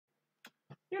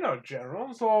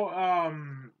General. So,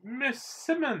 Miss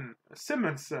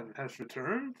Simonsen has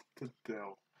returned to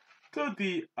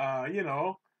the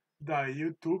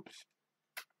YouTubes,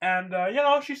 and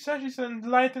she says she's an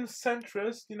enlightened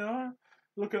centrist.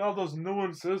 Look at all those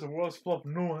nuances. The world's full of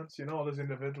nuance. All those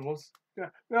individuals. Yeah,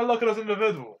 look at those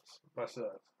individuals.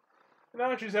 Myself.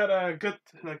 She's had a good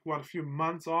a few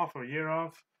months off or a year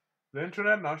off the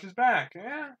internet. Now she's back.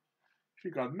 Yeah, she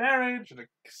got married, she had a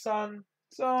son.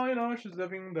 So, she's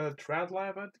living the trad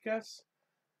life, I guess.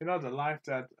 The life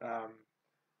that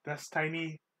that's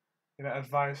tiny,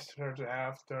 advised her to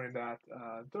have during that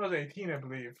 2018, I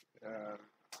believe.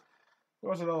 There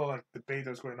was a little debate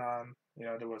that was going on.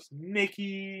 There was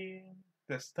Nikki,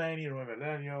 this tiny Roman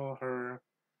millennial, her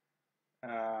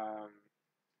um,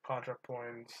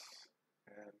 ContraPoints,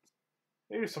 and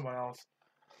maybe someone else.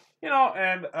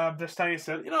 And this tiny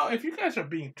said, if you guys are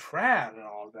being trad and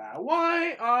all that,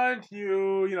 why aren't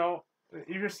you, if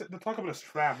you're to talk about a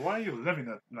strap, why are you living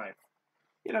that life?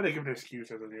 They give an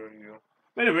excuse as you.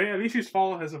 But anyway, at least she's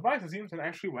followed his advice, it seems, and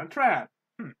actually went trad.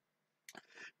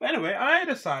 But anyway, I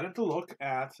decided to look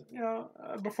at,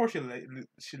 before she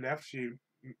left, she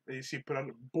put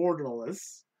out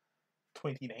Borderless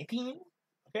 2019.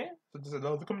 Okay, so there's a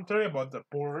little commentary about the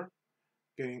border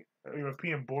getting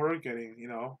European border getting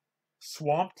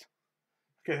swamped,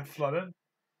 getting flooded,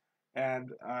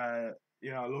 and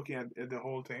looking at the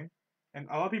whole thing. And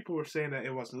a lot of people were saying that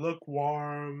it was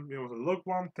lukewarm. It was a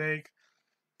lukewarm take,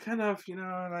 kind of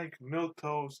like milk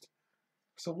toast.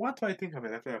 So what do I think of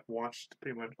it after I've watched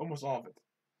pretty much almost all of it?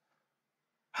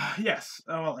 Yes,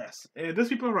 well, yes. These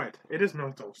people are right. It is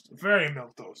milk toast, very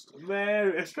milk toast.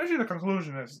 Especially the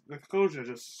conclusion is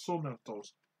just so milk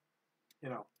toast. You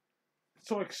know,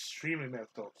 so extremely milk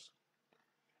toast.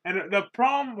 And the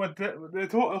problem with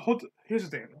here's the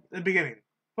thing: the beginning,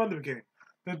 from the beginning,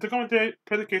 the commentary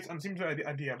predicates on seems the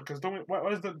idea because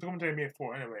what is the commentary made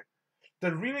for anyway?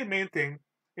 The really main thing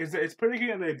is that it's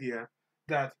predicated on the idea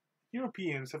that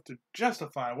Europeans have to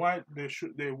justify why they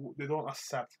don't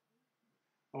accept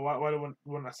or why they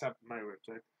won't accept marriage.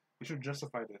 Right? They should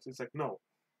justify this. It's like no,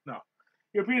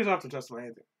 Europeans don't have to justify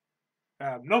anything.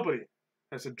 Nobody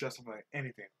has to justify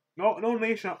anything. No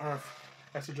nation on earth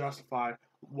has to justify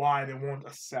why they won't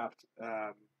accept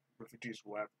refugees,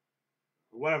 whoever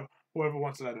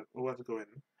wants to go in.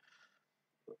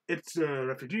 It's the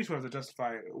refugees who have to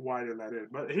justify why they let in.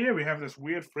 But here we have this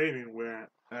weird framing where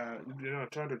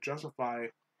trying to justify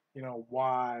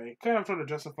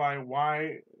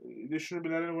why they shouldn't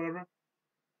be let in or whatever.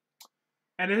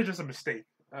 And it is just a mistake.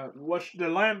 What the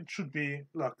line should be: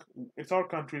 look, it's our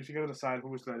country, so you gotta decide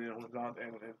who's let in and who's not.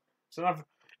 And so not,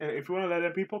 and if you want to let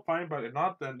in people, fine. But if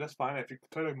not, then that's fine. If you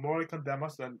try to morally condemn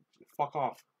us, then fuck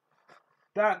off.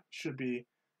 That should be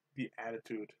the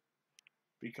attitude,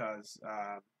 because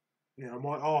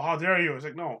more, oh, how dare you? It's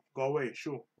like, no, go away,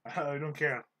 shoo. I don't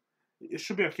care. It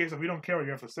should be a case of we don't care what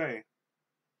you have to say.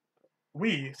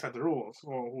 We set the rules,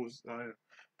 or who's.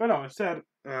 But no, instead,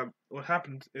 what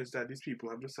happened is that these people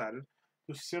have decided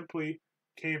to simply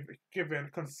give in,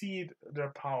 concede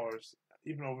their powers,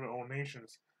 even over their own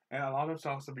nations, and allow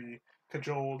themselves to be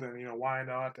cajoled, and why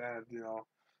not, and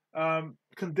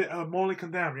morally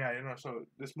condemned. Yeah, so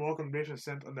this moral condemnation is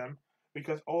sent on them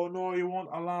because, oh no, you won't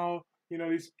allow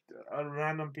these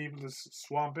random people to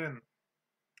swamp in.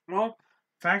 Well,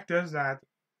 fact is that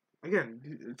again,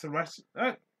 it's a rest.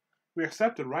 We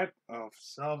accept the right of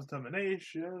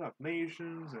self-determination of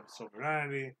nations and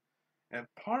sovereignty, and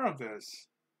part of this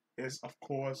is, of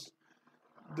course,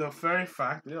 the very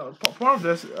fact. Part of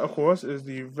this, of course, is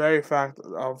the very fact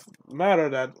of matter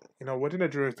that within the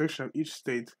jurisdiction of each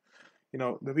state,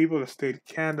 the people of the state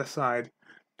can decide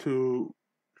to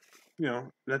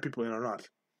let people in or not.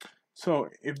 So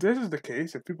if this is the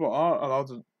case, if people are allowed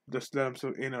to just let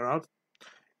themselves in or out,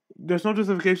 there's no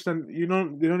justification. They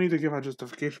don't need to give a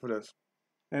justification for this.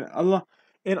 And a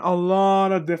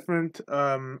lot of different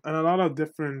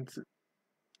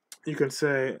you can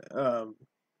say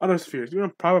other spheres.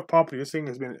 Private property. This thing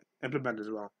has been implemented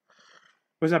as well.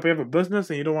 For example, you have a business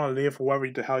and you don't want to live wherever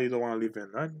the hell you don't want to live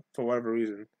in, right? For whatever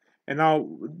reason. And now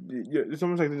it's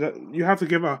almost like you have to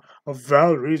give a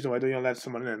valid reason why don't you let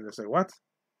someone in. It's like, what?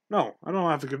 No, I don't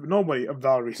have to give nobody a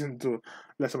valid reason to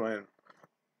let someone in.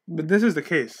 But this is the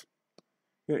case.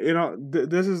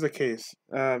 This is the case.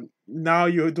 Now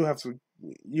you do have to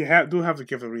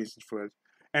give a reason for it.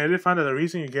 And if you find that the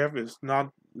reason you give is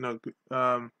not the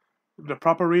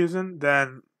proper reason,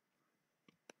 then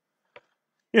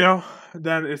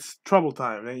then it's trouble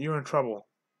time. Then you're in trouble.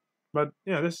 But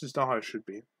this is not how it should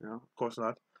be. Of course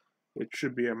not. It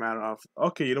should be a matter of,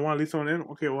 okay, you don't want to leave someone in.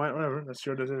 Okay, whatever. That's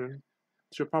your decision.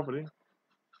 It's your property.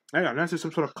 Yeah, unless there's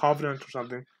some sort of covenant or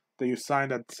something that you sign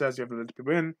that says you have to let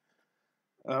people in,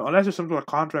 unless there's some sort of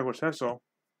contract which says so,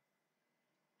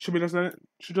 should just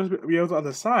be able to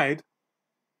decide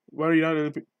whether you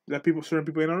know let people certain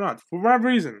people in or not for whatever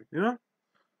reason, you know,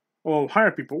 or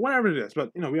hire people, whatever it is.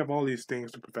 But you know, we have all these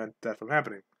things to prevent that from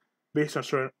happening, based on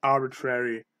certain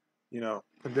arbitrary, you know,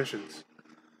 conditions.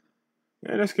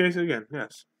 In this case, again,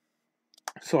 yes.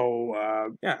 So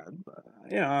yeah,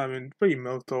 I mean, pretty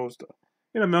milquetoast.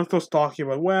 You know, milquetoast talking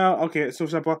about, well, okay, so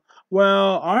simple.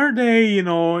 Well, are they, you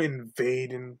know,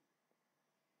 invading?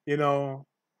 You know,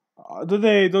 do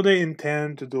they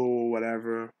intend to do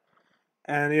whatever?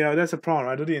 And you know, that's a problem,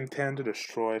 right? Do they intend to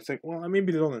destroy? It's like, well,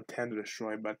 maybe they don't intend to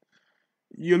destroy, but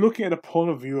you're looking at a point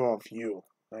of view of you,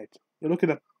 right? You're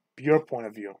looking at your point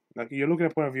of view. Like you're looking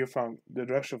at a point of view from the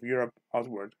direction of Europe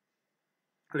outward.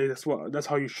 Like, that's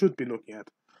how you should be looking at.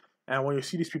 And when you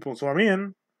see these people storm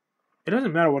in, it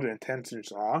doesn't matter what their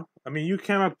intentions are. I mean, you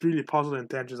cannot really puzzle the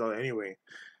intentions out anyway.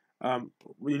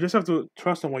 You just have to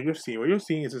trust on what you're seeing. What you're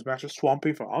seeing is this massive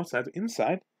swamping from outside to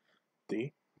inside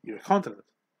the your continent.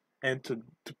 And to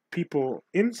people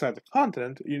inside the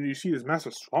continent, you see this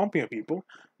massive swamping of people.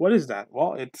 What is that?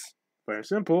 Well, it's very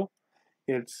simple.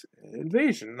 It's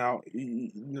invasion. Now,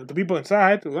 the people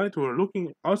inside, right, who are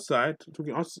looking outside,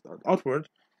 looking outward,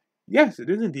 yes, it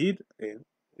is indeed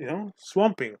you know,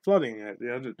 swamping, flooding. You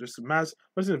know, just a mass.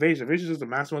 What's an invasion? Invasion is just a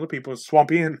mass amount of people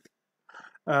swamping in,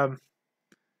 um,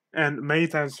 and many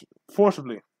times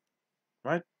forcibly,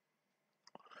 right?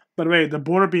 By the way, the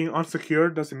border being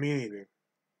unsecured doesn't mean anything.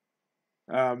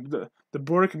 The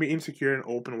border can be insecure and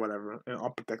open, whatever, and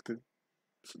unprotected.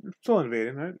 It's still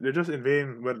invading, right? They're just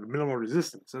invading with minimal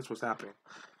resistance. That's what's happening.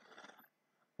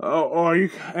 Or you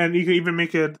can even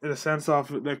make it in a sense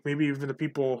of like maybe even the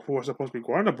people who are supposed to be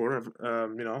guarding the border,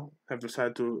 you know, have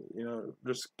decided to you know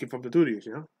just give up the duties,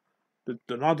 you know,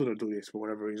 to not do the duties for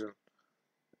whatever reason.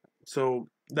 So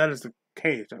that is the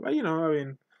case. But you know, I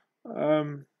mean,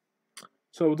 um,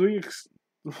 so do you?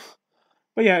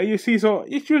 But yeah, you see, so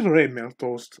she was already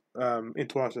milquetoast in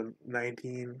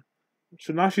 2019.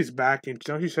 So now she's back and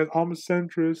now she said I'm a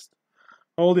centrist.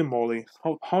 Holy moly,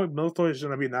 how milquetoast is she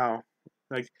gonna be now?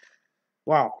 Like,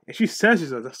 wow, if she says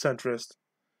she's a centrist,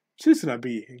 she's gonna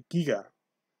be gigas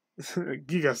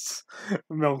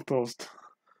milquetoast.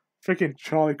 Freaking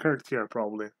Charlie Kirk here,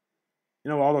 probably.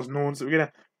 You know all those nuances.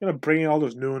 We're gonna bring in all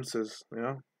those nuances. You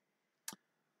know,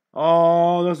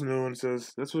 all those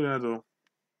nuances. That's what we're gonna do.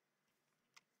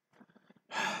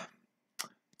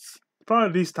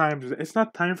 Probably these times, it's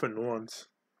not time for nuance.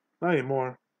 Not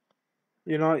anymore.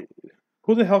 You know,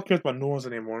 who the hell cares about nuance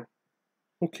anymore?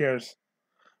 Who cares?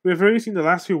 We've already seen the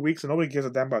last few weeks, and nobody gives a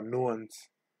damn about nuance.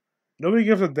 Nobody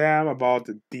gives a damn about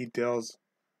the details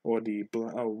or the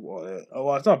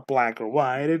well, it's not black or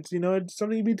white. It's you know, it's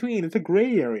something in between. It's a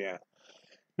gray area.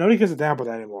 Nobody gives a damn about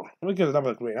that anymore. Nobody gives a damn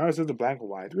about the gray. Now it's just the black and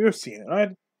white. We're seeing it, right?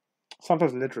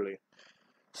 Sometimes literally.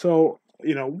 So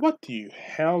you know, what the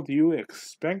hell do you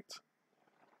expect?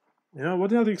 You know,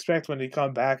 what the hell do you expect when they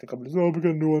come back and come? Oh, we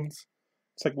got nuance.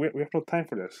 It's like we have no time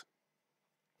for this.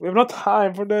 We have no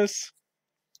time for this.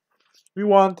 We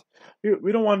want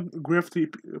we don't want grifty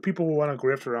people who want to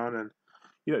grift around and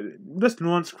you know this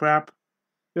nuance crap,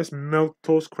 this milk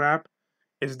toast crap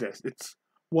is this. It's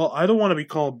well, I don't want to be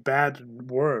called bad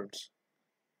words,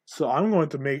 so I'm going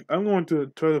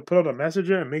to try to put out a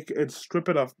messenger and make it strip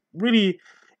it of really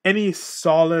any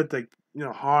solid like you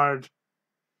know hard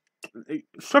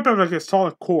strip it of like a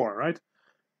solid core, right,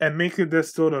 and make it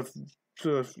this sort of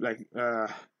like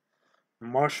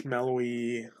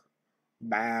marshmallowy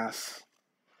mass.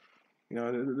 You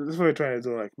know, this is what we're trying to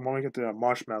do. Like, make it to a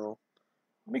marshmallow,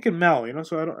 make it mellow. You know,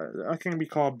 so I can't be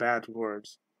called bad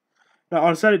words. Now,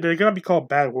 on Saturday, they're gonna be called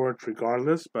bad words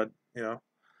regardless. But you know,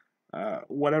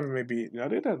 whatever may be, you know,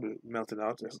 they're not melting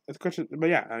out. It's question, but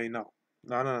yeah, I mean, no,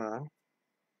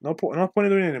 no point, no point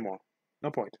in doing it anymore. No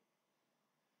point.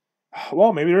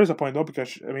 Well, maybe there is a point though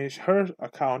because I mean, her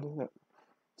account,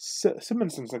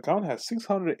 Simonsen's account has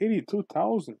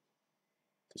 682,000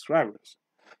 subscribers.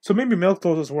 So maybe milk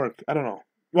toast work. I don't know.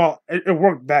 Well, it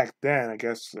worked back then, I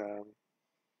guess,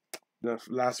 the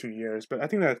last few years. But I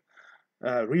think that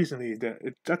recently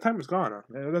that time is gone.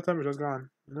 That time is just gone.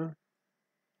 You know,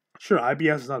 sure,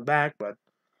 IBS is not back, but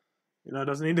you know, it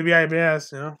doesn't need to be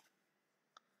IBS. You know,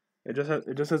 it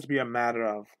just has to be a matter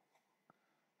of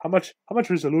how much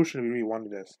resolution we really want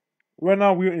this. Right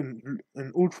now, we're in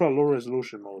ultra low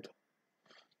resolution mode.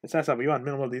 It's not that we want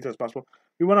minimal detail as possible.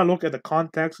 We want to look at the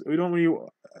context. We don't really,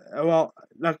 well,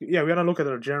 like yeah, we want to look at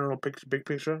the general big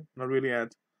picture, not really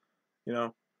at, you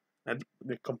know, at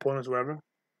the components, whatever.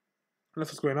 That's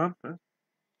what's going on. Huh?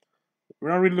 we're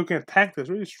not really looking at tactics,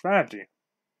 really strategy.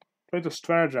 Try to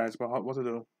strategize about what to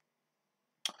do.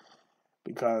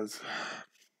 Because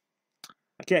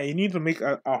again, you need to make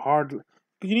a hard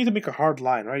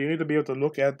line, right? You need to be able to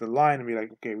look at the line and be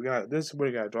like, okay, this is where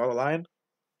we gotta draw the line.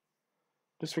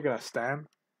 This we're gonna stand.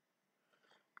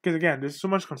 Because again, there's so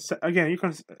much so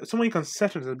many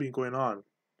concessions that have been going on.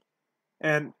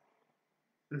 And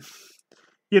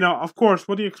of course,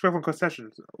 what do you expect from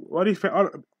concessions? What do you expect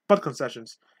but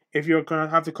concessions? If you're gonna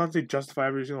have to constantly justify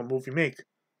every single move you make,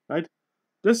 right?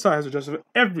 This side has to justify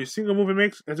every single move it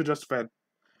makes, has to justify it.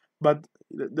 But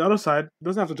the other side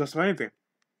doesn't have to justify anything.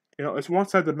 It's one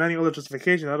side demanding all the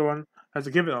justification, the other one has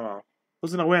to give it all.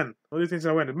 Who's gonna win? What do you think's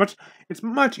gonna win? It's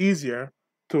much easier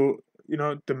to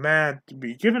demand to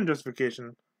be given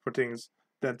justification for things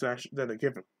than to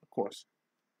given, of course.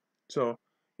 So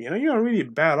you're really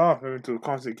bad off having to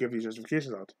constantly give these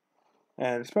justifications out,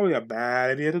 and it's probably a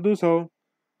bad idea to do so.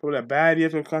 Probably a bad idea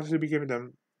to constantly be giving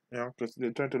them, because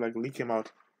they're trying to leak him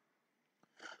out.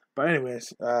 But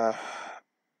anyways,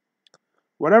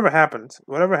 whatever happens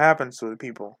to the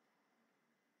people,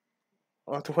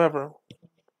 or to whoever,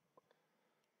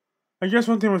 I guess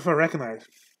one thing we should recognize,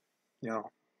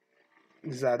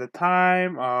 is that the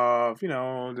time of,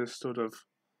 this sort of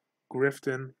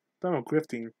grifting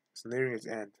is nearing its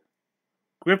end.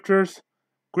 One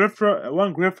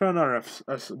grifter another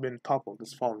has been toppled,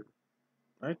 has fallen,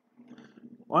 right?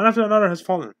 One after another has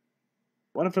fallen.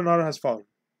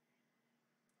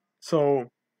 So,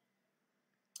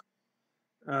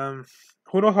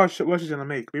 who knows what she's gonna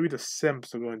make? Maybe the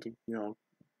simps are going to,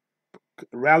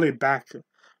 rally back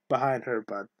behind her,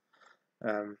 but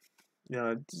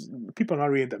people are not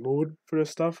really in the mood for this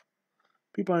stuff.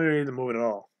 People aren't really in the mood at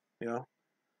all.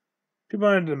 People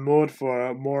are in the mood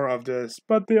for more of this,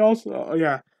 but they also,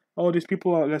 all these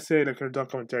people are, let's say, her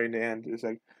documentary in the end is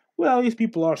like, well, these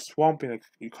people are swamping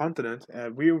the continent,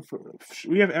 and we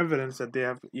have evidence that they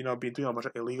have, been doing a bunch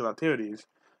of illegal activities,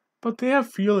 but they have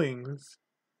feelings.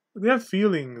 They have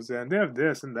feelings, and they have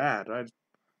this and that, right?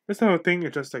 This type of thing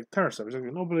is just like terrorism. It's like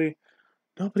nobody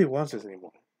wants this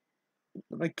anymore.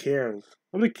 Nobody cares.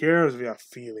 Nobody cares if you have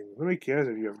feelings. Nobody cares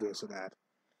if you have this or that.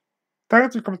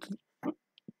 Times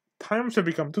have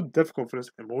become too difficult for this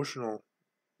emotional,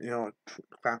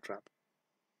 claptrap.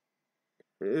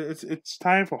 It's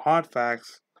time for hard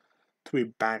facts to be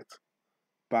backed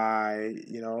by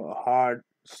hard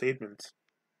statements.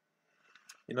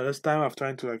 This time of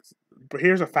trying to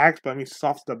here's a fact, but let me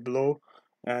soften the blow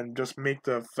and just make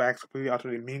the facts completely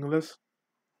utterly meaningless.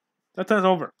 That time's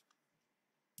over.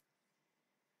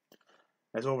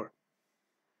 It's over.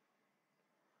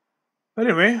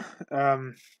 Anyway,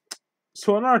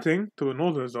 so another thing to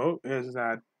notice though is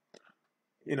that,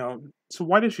 so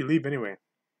why did she leave anyway?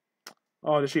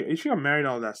 Oh, she got married and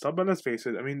all that stuff, but let's face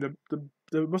it, I mean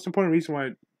the most important reason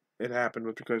why it happened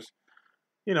was because,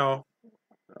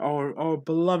 our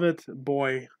beloved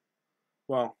boy,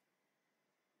 well,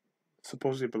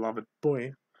 supposedly beloved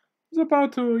boy, was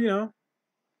about to,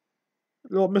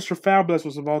 little Mr. Fabulous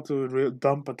was about to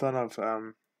dump a ton of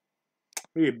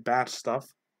really bad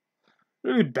stuff,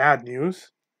 really bad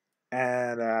news,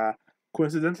 and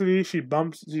coincidentally, she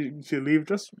leaves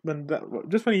just when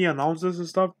he announces and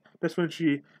stuff. That's when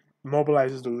she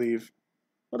mobilizes to leave.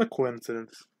 What a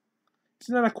coincidence!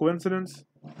 Isn't that a coincidence?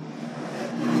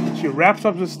 She wraps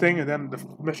up this thing, and then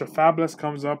Mr. Fabulous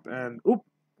comes up, and oop,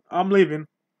 I'm leaving.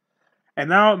 And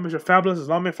now Mr. Fabulous is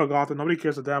long been forgotten. Nobody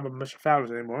cares a damn about Mr.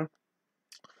 Fabulous anymore.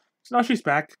 So now she's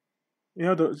back.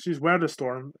 She's wearing the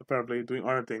storm, apparently, doing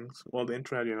other things while the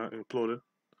internet, imploded.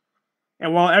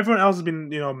 And while everyone else has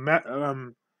been,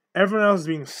 everyone else is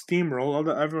being steamrolled,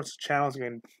 everyone's channels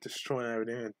getting destroyed and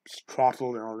everything, and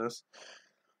throttled and all this.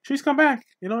 She's come back,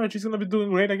 and she's gonna be doing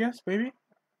great, I guess, maybe.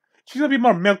 She's gonna be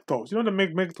more milquetoast. You know what the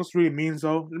milquetoast really means,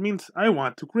 though? It means I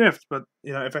want to grift, but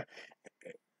if I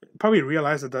probably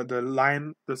realize that the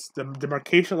line, the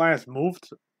demarcation line has moved,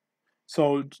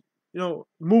 so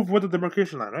move with the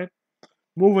demarcation line, right?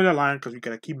 Move with the line because you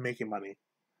gotta keep making money.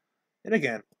 And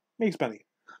again, makes money.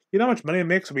 You know how much money it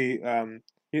makes?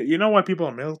 You know why people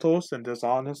are milquetoast and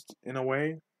dishonest in a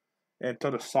way, and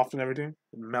try to soften everything,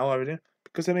 melt everything,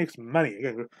 because it makes money.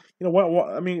 Again, what?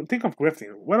 I mean, think of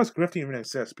grifting. Why does grifting even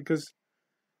exist? Because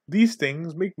these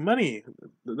things make money.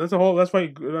 That's why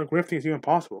grifting is even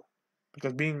possible.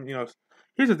 Because being,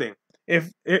 here's the thing.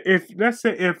 If let's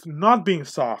say if not being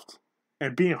soft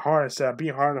and being hard instead of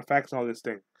being hard on the facts and all this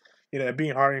thing,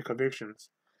 being hard in convictions,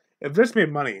 if this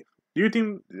made money, what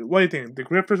do you think? The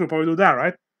grifters would probably do that,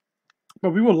 right?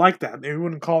 But we would like that, and we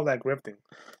wouldn't call that grifting.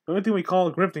 The only thing we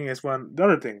call grifting is when the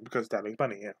other thing, because that makes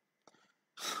money, yeah.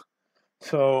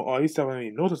 So, or at least when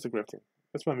we notice the grifting,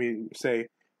 that's when we say,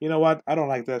 you know what, I don't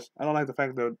like this. I don't like the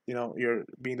fact that you're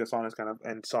being dishonest, kind of,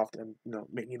 and soft, and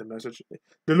making the message,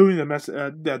 diluting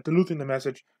the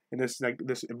message in this like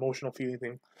this emotional feeling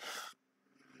thing.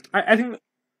 I think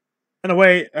in a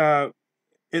way,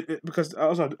 because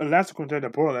also the last documentary, the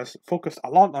Borderless, focused a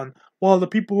lot on, well, the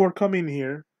people who are coming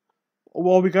here,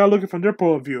 well, we gotta look at it from their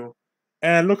point of view,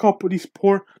 and look how these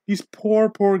poor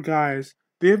guys,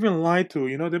 they've been lied to.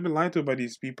 They've been lied to by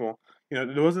these people.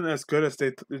 It wasn't as good as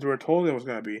they were told it was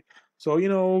gonna be. So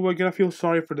we're gonna feel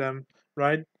sorry for them,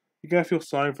 right? You gotta feel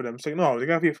sorry for them. It's like, no, they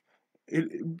gotta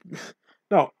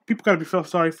no, people gotta be feel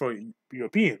sorry for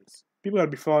Europeans. People gotta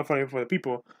be feel sorry for the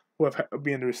people who have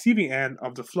been on the receiving end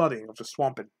of the flooding, of the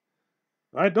swamping,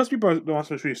 right? Those people are the ones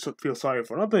who really feel sorry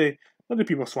for, not the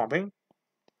people swamping,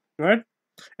 right?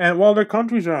 And while their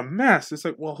countries are a mess, it's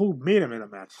like, well, who made them in a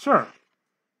mess? Sure,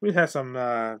 we had some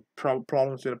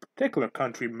problems with a particular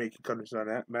country making countries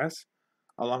a mess,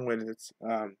 along with its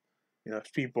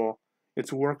people,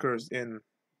 its workers,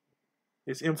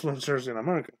 its influencers in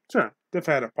America. Sure, they've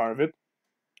had a part of it,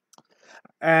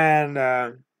 and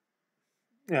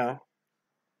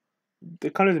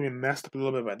the countries have been messed up a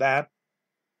little bit by that.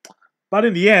 But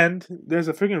in the end, there's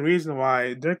a freaking reason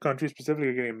why their country specifically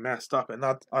are getting messed up and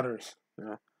not others.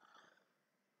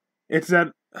 It's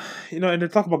that, and they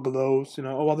talk about glows.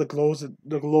 Oh, well, the glows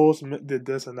did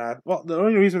this and that. Well, the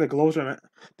only reason the glows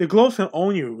can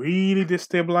only really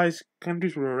destabilize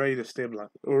countries who are already destabilized,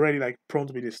 already like prone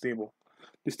to be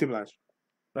destabilized,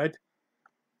 right?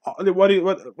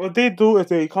 What they do is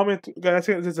they comment. I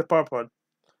think this is the part,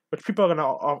 which people are gonna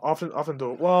often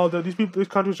do. Well, these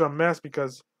countries are a mess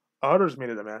because others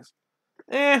made it a mess.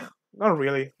 Not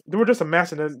really. They were just a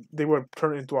mess, and then they were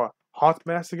turned into a hot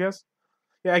mess, I guess.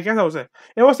 Yeah, I guess that was it.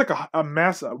 It was like a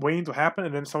mess waiting to happen,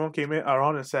 and then someone came in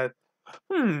around and said,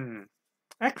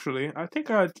 actually, I think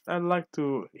I'd like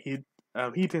to heat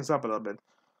things up a little bit."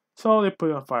 So they put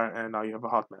it on fire, and now you have a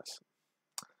hot mess.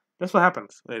 That's what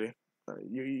happens, lady.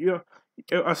 You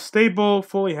a stable,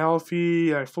 fully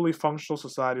healthy, fully functional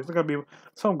society. It's not gonna be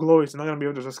some glories. Not gonna be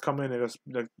able to just come in and just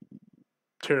like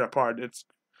tear it apart.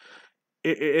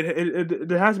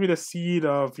 There has to be the seed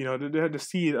of the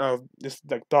seed of this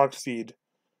like dark seed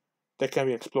that can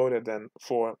be exploited then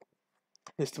for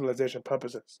destabilization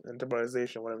purposes and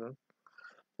demoralization, whatever.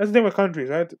 That's the thing with countries,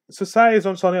 right? Societies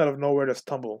don't suddenly out of nowhere just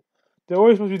tumble. There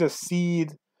always must be the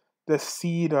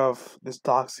seed of this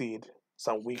dark seed,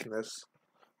 some weakness,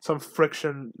 some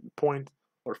friction point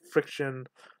or friction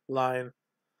line.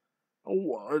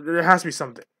 There has to be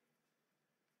something,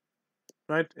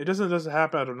 right? It doesn't just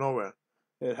happen out of nowhere.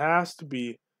 It has to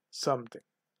be something.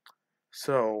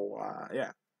 So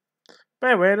yeah. But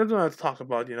anyway, that's what I talk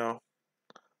about.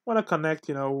 Want to connect,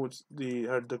 with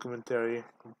her documentary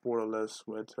Borderless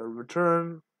with her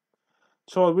return.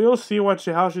 So we'll see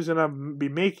how she's gonna be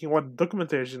making, what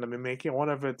documentary she's gonna be making. One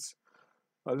of its,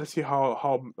 let's see how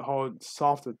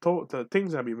soft the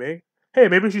things gonna be made. Hey,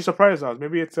 maybe she surprised us.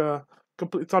 Maybe it'll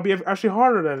be actually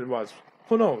harder than it was.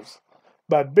 Who knows?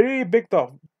 But very big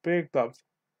dub, you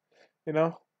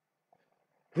know,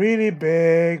 really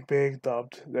big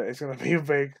dub. That it's gonna be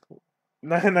big.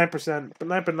 99%, but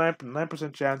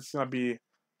 9.9% chance it's gonna be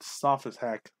soft as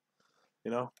heck.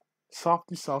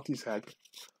 Salty as heck.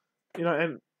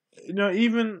 And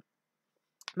even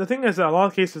the thing is that a lot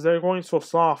of cases they're going so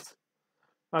soft.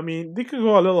 I mean, they could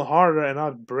go a little harder and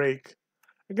not break.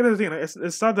 I get the thing. Like,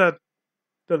 it's not that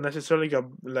they'll necessarily get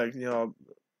like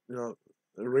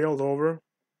railed over,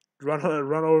 run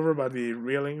over by the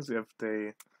railings if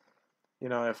they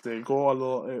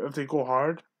go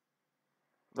hard,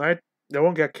 right? They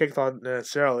won't get kicked out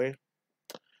necessarily,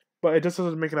 but it just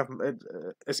doesn't make enough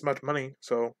as much money.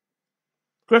 So,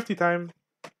 grifty time.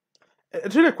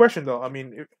 It's really a question though. I mean,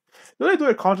 do they do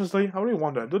it consciously? I really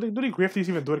wonder. Do the grifties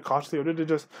even do it consciously, or do they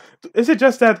just? Is it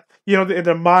just that in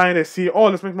their mind they see, oh,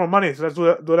 let's make more money, so let's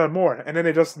do that more, and then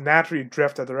they just naturally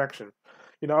drift that direction?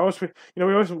 I always we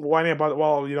always whining about,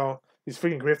 well, he's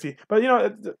freaking grifty, but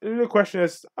the question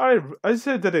is, is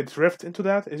it that they drift into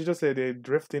that? Is it just that they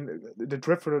drift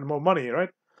for more money, right?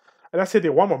 And I say they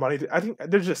want more money. I think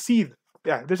there's a seed.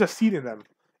 Yeah, there's a seed in them,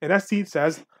 and that seed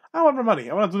says, I want more money.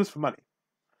 I want to do this for money.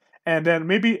 And then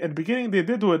maybe at the beginning they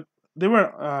did do it. They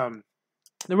were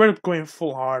going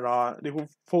full hard on. They were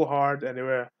full hard, and they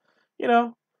were,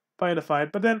 fighting the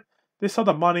fight. But then they saw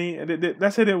the money, and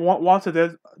let's say they wanted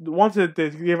it. Once they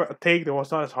gave it a take that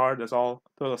was not as hard as all.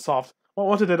 It was a soft.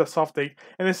 Once they did a soft take,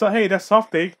 and they saw, hey, that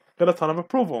soft take got a ton of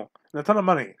approval and a ton of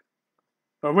money,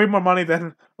 or way more money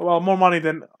than more money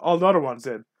than all the other ones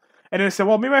did. And they said,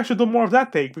 well, maybe I should do more of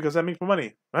that take because that makes more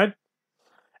money, right?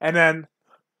 And then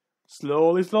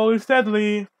slowly, slowly,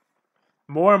 steadily,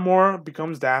 more and more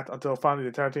becomes that until finally the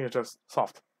entire thing is just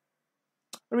soft.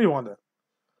 I really wonder.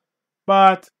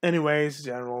 But anyways,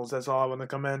 generals, that's all I want to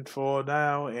comment for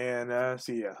now, and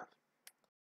see ya.